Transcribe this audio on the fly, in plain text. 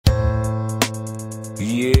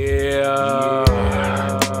Yeah.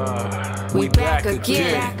 We back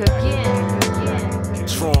again.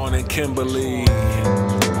 Tron and Kimberly.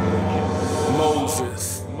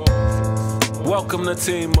 Moses. Welcome to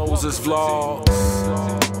Team Moses Vlogs,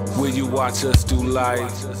 where you watch us do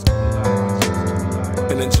life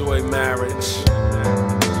and enjoy marriage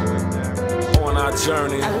on our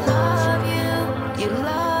journey. I love you, you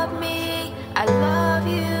love me. I love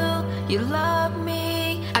you, you love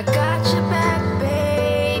me. I got your back,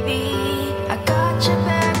 baby. I got your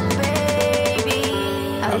back, baby.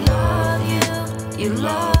 I love you, you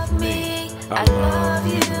love me. I love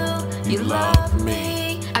you, you love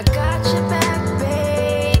me. I got your back,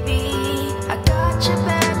 baby. I got your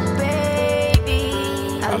back,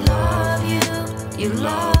 baby. I love you, you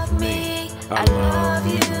love me. I love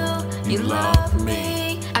you, you love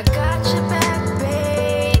me. I got your back,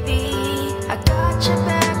 baby. I got your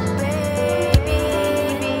back, baby.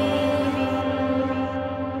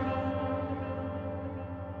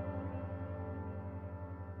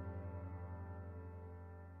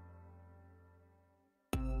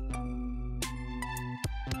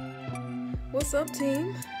 What's up,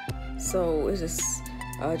 team? So it's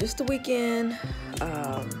just the weekend.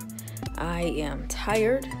 I am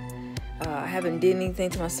tired. I haven't did anything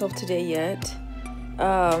to myself today yet.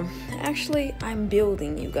 Actually, I'm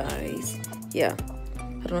building, you guys. Yeah, I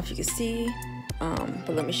don't know if you can see, but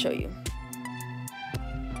let me show you.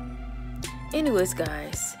 Anyways,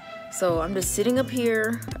 guys, so I'm just sitting up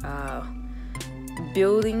here,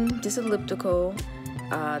 building this elliptical.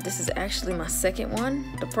 This is actually my second one.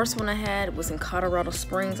 The first one I had was in Colorado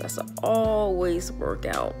Springs. I used to always work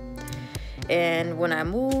out. And when I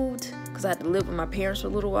moved, because I had to live with my parents for a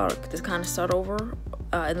little while to kind of start over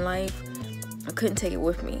in life, I couldn't take it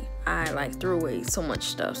with me. I threw away so much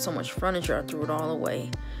stuff, so much furniture. I threw it all away.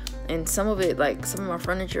 And some of it, some of my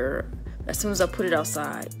furniture, as soon as I put it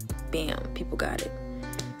outside, bam, people got it.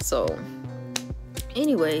 So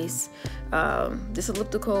anyways, this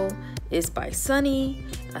elliptical is by Sunny.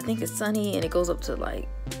 I think it's Sunny, and it goes up to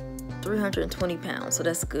 320 pounds, so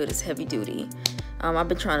that's good. It's heavy duty. I've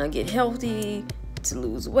been trying to get healthy, to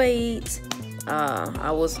lose weight.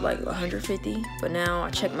 I was 150, but now I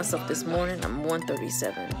checked myself this morning, I'm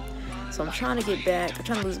 137. So I'm trying to get back. I'm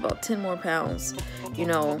trying to lose about 10 more pounds. You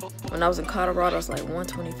know, when I was in Colorado, I was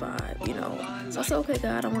 125, you know. So I said, okay,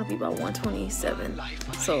 God, I want to be about 127.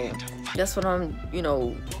 So that's what I'm,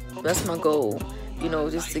 that's my goal,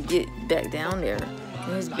 just to get back down there.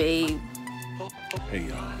 There's Babe. Hey,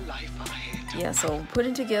 y'all. Yeah, so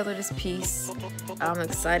putting together this piece, I'm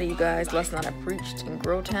excited, you guys. Last night I preached in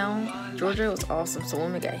Growtown, Georgia. It was awesome. Some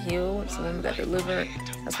women got healed, some women got delivered.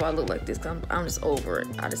 That's why I look like this. I'm just over it.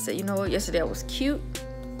 I just said, you know what? Yesterday I was cute,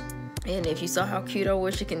 and if you saw how cute I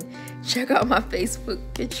was, you can check out my Facebook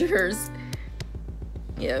pictures.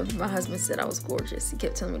 Yeah, my husband said I was gorgeous. He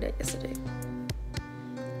kept telling me that yesterday.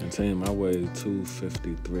 And saying I weighed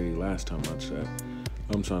 253 last time I checked.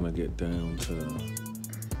 I'm trying to get down to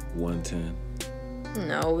 110.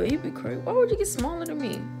 No, you'd be crazy. Why would you get smaller than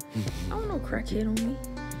me? I don't know crackhead on me.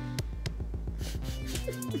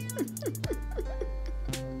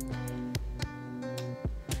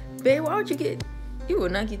 Babe, why would you get... You will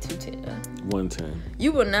not get 210. 110.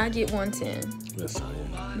 You will not get 110. Yes, I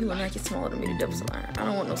am. You will not get smaller than me, the devil's a liar. I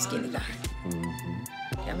don't want no skinny guy.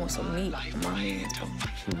 I want some meat on my man.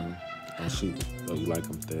 Oh, shoot. Oh, you like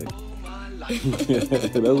them thick.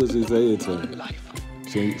 That's what she said to me.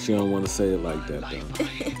 She don't want to say it like that,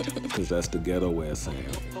 though. Because that's the ghetto way of saying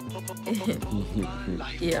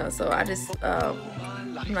it. Yeah, so I just...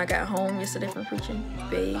 when I got home yesterday from preaching,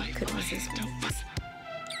 Babe couldn't resist me.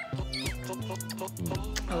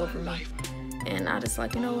 All over me. And I just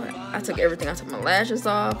you know what? I took everything. I took my lashes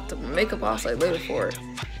off, took my makeup off, so I later for it.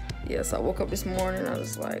 Yeah, so I woke up this morning, I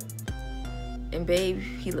was and Babe,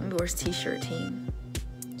 he let me wear his t-shirt team.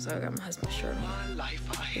 So I got my husband's shirt on.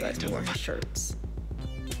 He likes me wearing his shirts.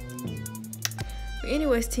 But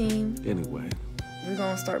anyways, team. Anyway. We're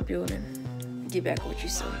gonna start building. Get back with you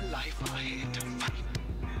soon.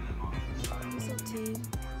 What's up, team?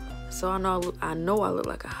 So I know I look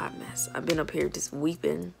like a hot mess. I've been up here just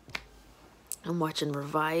weeping. I'm watching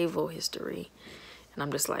Revival History. And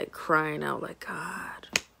I'm just crying out God,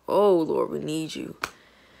 oh Lord, we need you.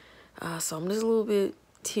 So I'm just a little bit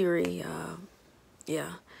teary.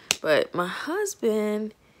 Yeah. But my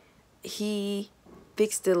husband, he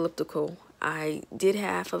fixed the elliptical. I did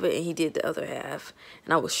half of it and he did the other half.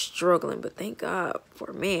 And I was struggling, but thank God for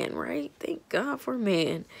a man, right? Thank God for a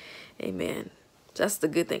man. Amen. That's the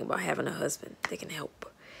good thing about having a husband. They can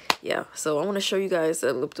help. Yeah, so I want to show you guys the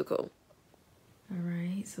elliptical. All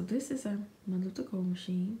right, so this is my elliptical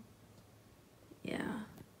machine. Yeah,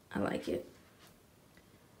 I like it.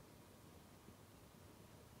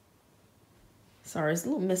 Sorry, it's a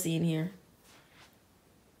little messy in here.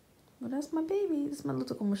 But that's my baby. It's my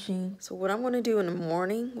elliptical machine. So what I'm going to do in the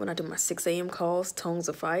morning when I do my 6 a.m. calls, Tongues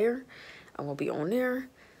of Fire, I'm going to be on there.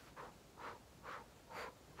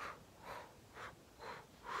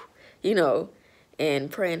 You know, and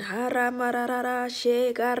praying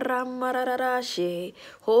Haramararashe, Garamararashe,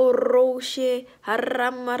 Horoshe,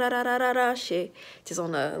 Haramararashe. Just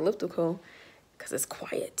on the elliptical, because it's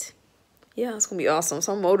quiet. Yeah, it's going to be awesome.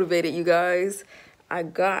 So I'm motivated, you guys. I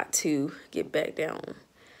got to get back down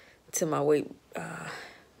to my weight,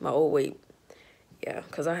 my old weight. Yeah,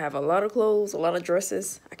 because I have a lot of clothes, a lot of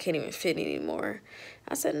dresses. I can't even fit anymore.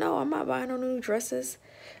 I said, no, I'm not buying no new dresses.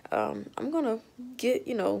 I'm going to get,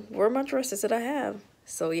 you know, wear my dresses that I have.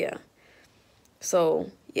 So, yeah.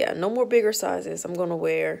 So, yeah, no more bigger sizes. I'm going to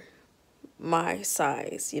wear my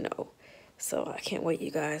size, you know. So, I can't wait,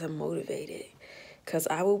 you guys. I'm motivated. Because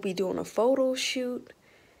I will be doing a photo shoot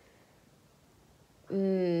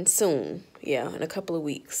soon. Yeah, in a couple of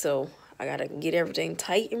weeks. So, I got to get everything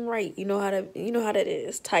tight and right. You know how that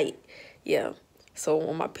is. Tight. Yeah.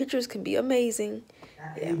 So, my pictures can be amazing.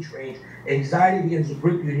 Age range, anxiety begins to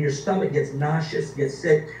grip you and your stomach gets nauseous, gets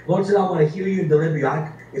sick. Lord said, I want to heal you and deliver you.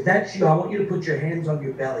 If that's you, I want you to put your hands on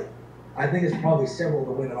your belly. I think it's probably several of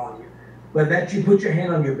the women on you. But that you put your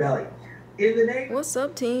hand on your belly. In the name. What's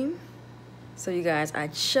up, team? So you guys, I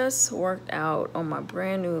just worked out on my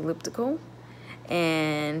brand new elliptical.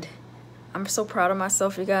 And I'm so proud of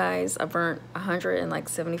myself, you guys. I burnt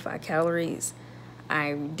 175 calories.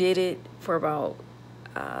 I did it for about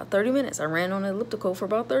 30 minutes. I ran on the elliptical for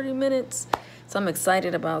about 30 minutes. So I'm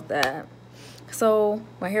excited about that. So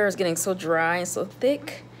my hair is getting so dry and so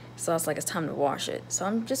thick. So it's like it's time to wash it. So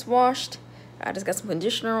I'm just washed. I just got some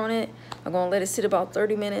conditioner on it. I'm going to let it sit about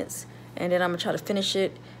 30 minutes. And then I'm going to try to finish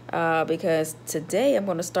it. Because today I'm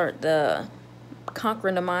going to start the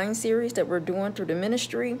Conquering the Mind series that we're doing through the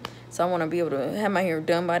ministry. So I want to be able to have my hair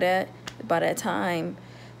done by that time.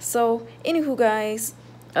 So anywho, guys,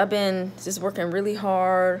 I've been just working really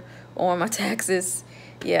hard on my taxes.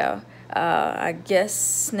 Yeah, I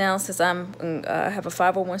guess now since I have a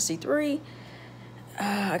 501c3,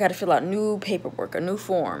 I got to fill out new paperwork, a new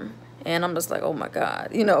form. And I'm just like, oh my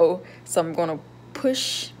God, you know. So I'm going to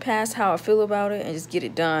push past how I feel about it and just get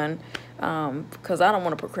it done. Because I don't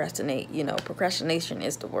want to procrastinate. You know, procrastination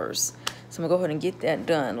is the worst. So I'm going to go ahead and get that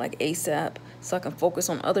done like ASAP so I can focus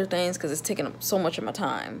on other things because it's taking up so much of my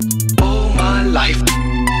time. All my life.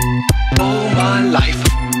 All my life,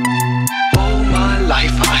 all my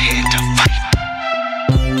life I had to fight.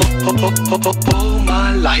 All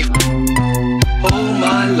my life, all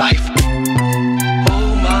my life,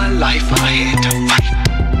 all my life I had to fight.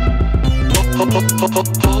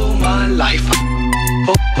 All my life,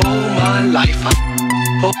 all my life,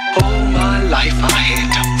 all my life I had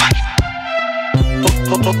to fight.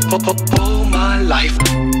 All my life,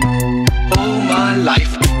 all my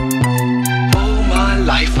life.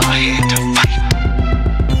 Life I had to fight.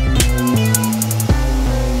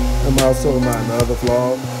 I'm also talking about another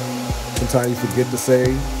flaw. Sometimes you forget to say.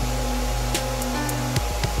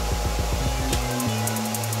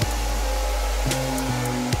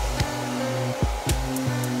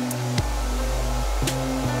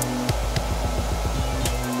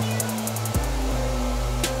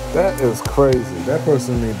 That is crazy. That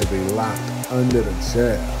person needs to be locked under the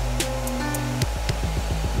chair.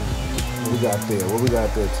 What we got there? What we got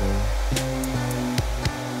there, team?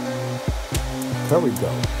 Curry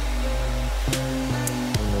go. I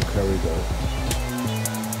know Curry go.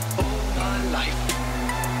 All my life.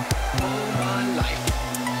 All my life.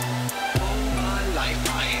 All my life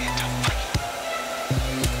I had to fight.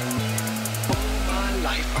 All my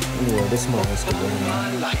life. Anyway, this is my Instagram. All my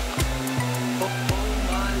life. All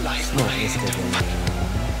my life. This is my Instagram.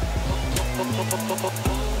 All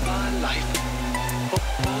my life.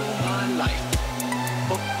 All my life,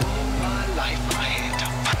 all my life I had to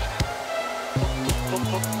fight. All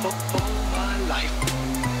my life,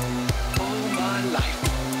 all my life,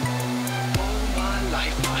 all my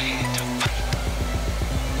life I had to fight.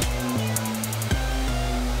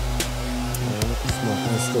 This is my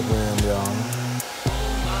Instagram, y'all.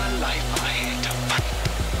 All my life I had to fight.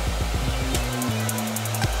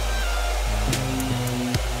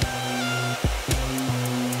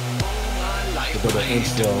 For the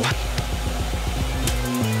intro.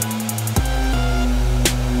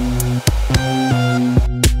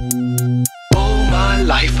 All my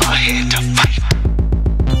life I had to fight.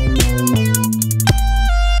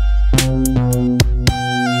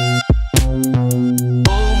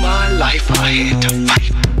 All my life I had to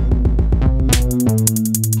fight.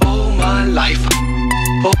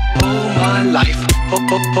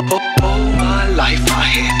 All my life I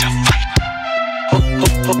had to fight.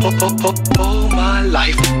 All my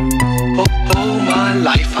life. All my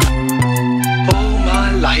life. All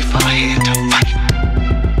my life I had to fight.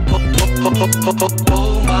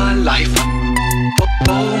 All my life.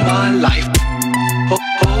 All my life.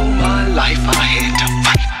 All my life I had to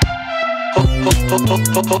fight.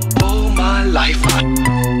 All my life.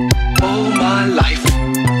 All my life.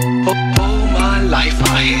 All my life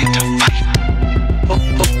I had to fight.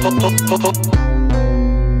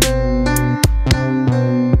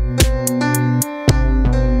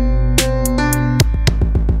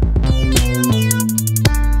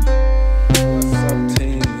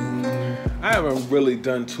 Really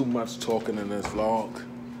done too much talking in this vlog.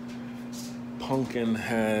 Pumpkin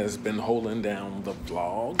has been holding down the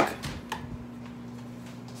vlog.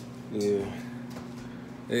 Yeah,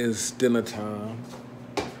 it's dinner time.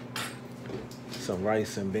 Some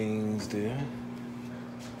rice and beans there.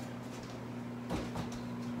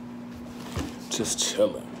 Just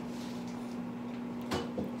chilling.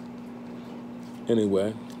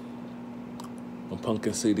 Anyway, when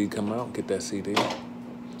Pumpkin CD come out, get that CD.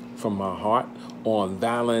 From my heart on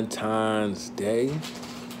Valentine's Day.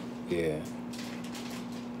 Yeah.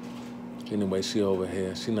 Anyway, she over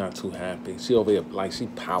here. She not too happy. She over here like she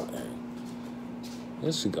pouting.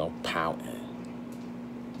 There she go, pouting.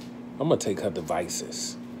 I'm gonna take her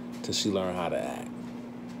devices till she learn how to act.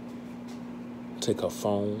 Take her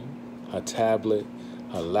phone, her tablet,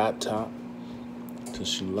 her laptop, till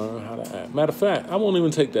she learn how to act. Matter of fact, I won't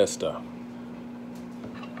even take that stuff.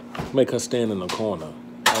 Make her stand in the corner.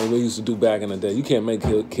 Like we used to do back in the day. You can't make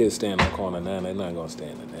kids stand in the corner now. They're not gonna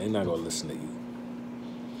stand in there. They're not gonna listen to you.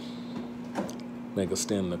 Make her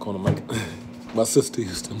stand in the corner. My sister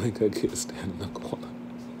used to make her kids stand in the corner.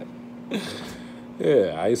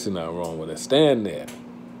 Yeah, I used to nothing wrong with it. Stand there.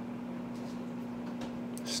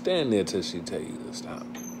 Stand there till she tell you to stop.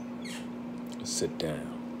 Sit down.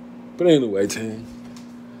 But anyway, team,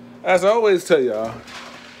 as I always tell y'all,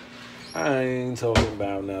 I ain't talking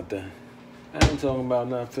about nothing. I ain't talking about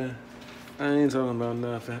nothing. I ain't talking about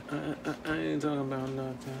nothing. I ain't talking about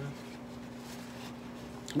nothing.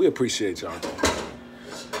 We appreciate y'all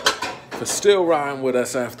for still riding with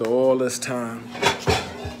us after all this time.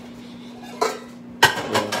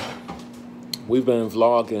 Yeah. We've been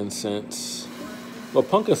vlogging since, well,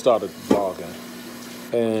 Pumpkin started vlogging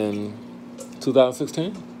in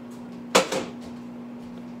 2016.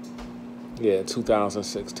 Yeah,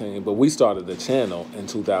 2016. But we started the channel in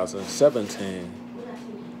 2017.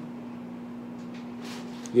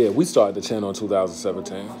 Yeah, we started the channel in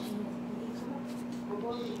 2017.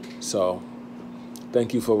 So,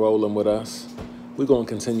 thank you for rolling with us. We're going to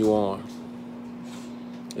continue on.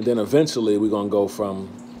 And then eventually we're going to go from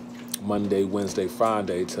Monday, Wednesday,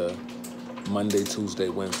 Friday to Monday, Tuesday,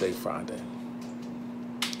 Wednesday, Friday.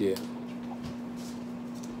 Yeah.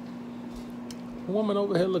 A woman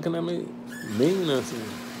over here looking at me mean.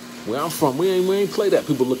 Where I'm from, we ain't play that.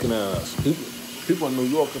 People looking at us. People in New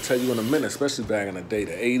York will tell you in a minute, especially back in the day,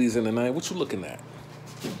 the 80s and the 90s. What you looking at?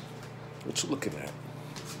 What you looking at?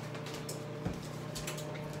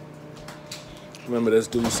 Remember this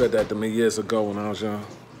dude said that to me years ago when I was young.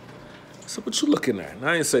 I said, what you looking at? And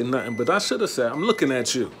I ain't say nothing, but I should have said, I'm looking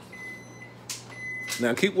at you.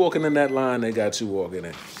 Now keep walking in that line they got you walking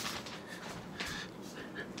in.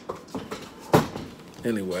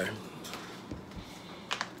 Anyway.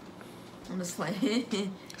 I'm just like,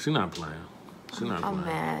 She not playing. She not playing. I'm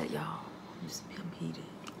mad, y'all. I'm heated.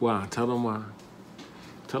 Why? Tell them why.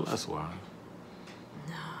 Tell us why.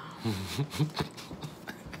 No.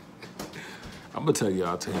 I'm going to tell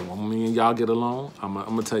y'all, when me and y'all get along, I'm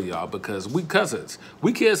going to tell y'all because we cousins.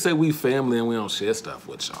 We can't say we family and we don't share stuff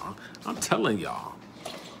with y'all. I'm telling y'all.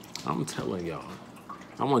 I'm telling y'all.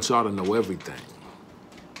 I want y'all to know everything.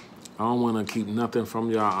 I don't want to keep nothing from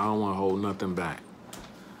y'all. I don't want to hold nothing back.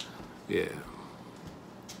 Yeah.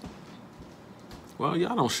 Well,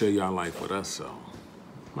 y'all don't share y'all life with us, so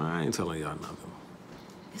I ain't telling y'all nothing.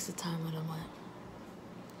 It's the time when I'm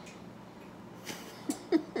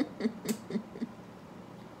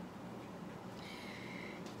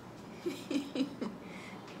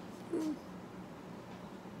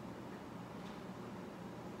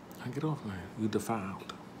Get off, man. You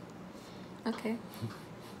defiled. Okay.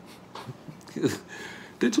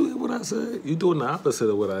 Did you hear what I said? You doing the opposite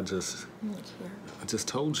of what I just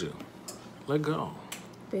told you. Let go.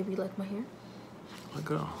 Baby, you like my hair? Let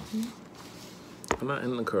go. I'm not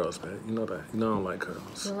in the curls, man. You know that. You know I don't like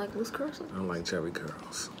curls. You don't like loose curls? I don't like cherry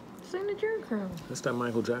curls. This ain't a jerry curl. That's that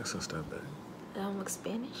Michael Jackson stuff, babe. I don't look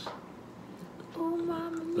Spanish? Oh,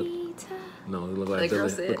 mamita. No, it look That like girl Billy.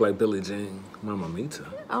 said. Look like Billie Jean. Mama Mita.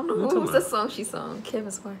 I don't know what was that song she sung.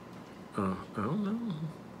 Kevin's wife. I don't know.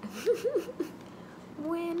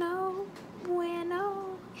 Bueno,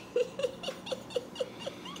 bueno.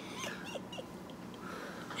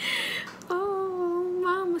 Oh,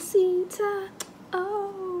 mamacita.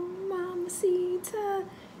 Oh, mamacita.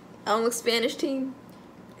 I don't look Spanish, team.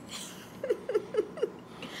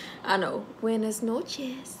 I know. Buenas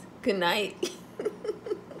noches. Good night.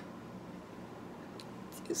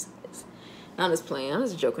 I'm just playing. I'm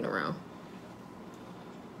just joking around.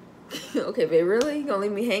 Okay, babe, really? You gonna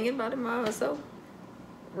leave me hanging by myself?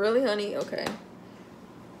 Really, honey? Okay.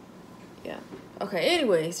 Yeah. Okay,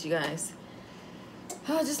 anyways, you guys.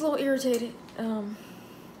 Just a little irritated.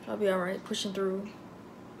 I'll be alright, pushing through.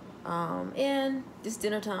 And it's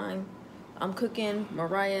dinner time. I'm cooking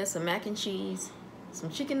Mariah some mac and cheese,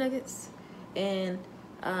 some chicken nuggets, and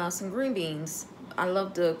some green beans. I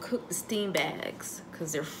love to cook the steam bags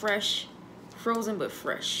because they're fresh, frozen but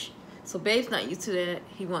fresh. So babe's not used to that.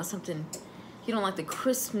 He wants something. He don't like the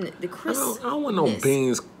crispness. I don't want no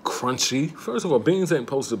beans crunchy. First of all, beans ain't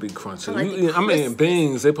supposed to be crunchy. I mean,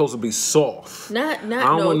 beans, they supposed to be soft. I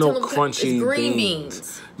don't want no crunchy it's green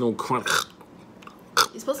beans. No crunch.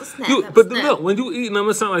 You're supposed to snap. But look, when you eating them,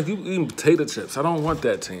 it sound like you eating potato chips. I don't want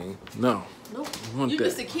that, team. No. Nope. I want You're that.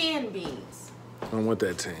 used to canned beans. I don't want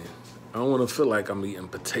that, team. I don't want to feel like I'm eating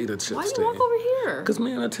potato chips. Why you walk over here? Because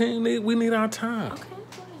me and the team, we need our time. Okay.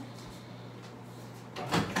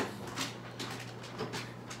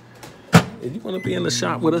 If you want to be in the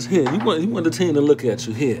shop with us, here. You want the team to look at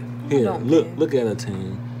you. Here. Look at her,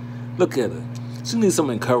 team. Look at her. She needs some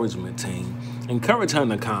encouragement, team. Encourage her in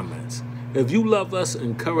the comments. If you love us,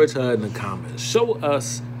 encourage her in the comments. Show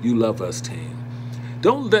us you love us, team.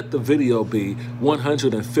 Don't let the video be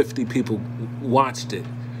 150 people watched it,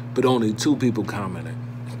 but only 2 people commented.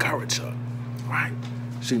 Encourage her, right?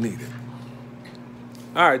 She needs it.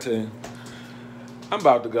 All right, team. I'm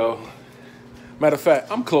about to go. Matter of fact,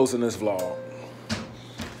 I'm closing this vlog.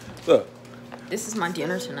 Look. This is my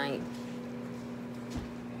dinner tonight.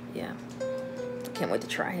 Yeah. I can't wait to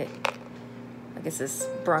try it. I guess it's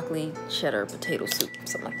broccoli, cheddar, potato soup,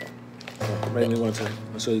 something like that. Make me one time.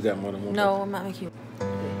 I'm sure you got more than one. No, I'm not making you.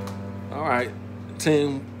 All right,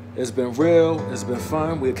 team. It's been real. It's been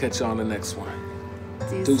fun. We'll catch you on the next one.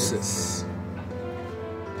 Deuces.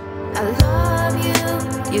 I love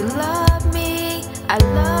you, you love me. I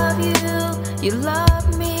love you, you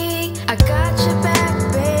love me. I got your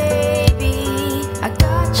back, baby. I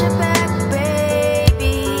got your back,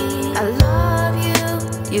 baby. I love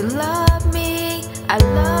you, you love me. I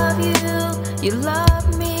love you, you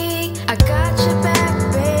love me. I got your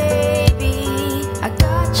back, baby. I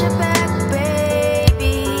got your back,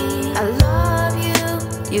 baby. I love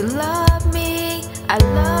you, you love me. I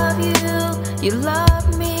love you, you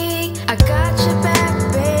love me.